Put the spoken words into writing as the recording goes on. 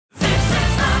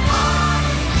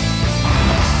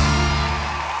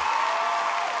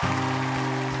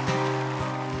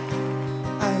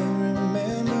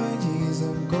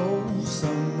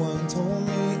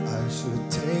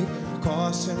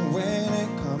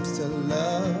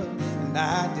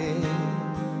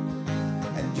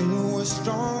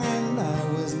strong and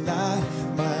I was not.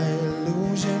 My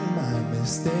illusion, my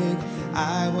mistake.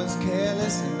 I was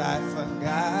careless and I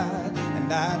forgot,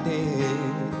 and I did.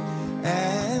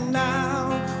 And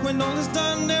now, when all is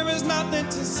done, there is nothing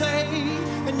to say,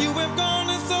 and you have gone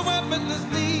in so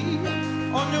effortlessly.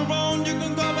 On your own, you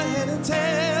can go ahead and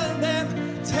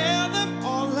tell them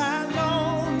all I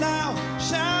know now.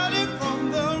 Shout it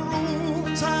from the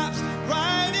rooftops,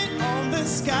 write it on the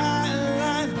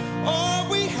skyline. All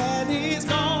we had is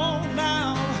gone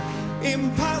now.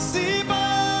 Impossible,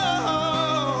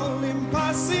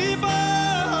 impossible,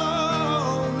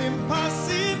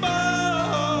 impossible,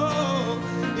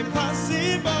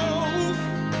 impossible.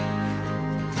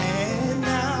 And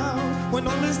now, when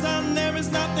all is done, there is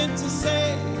nothing to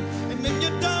say, and then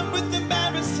you're done.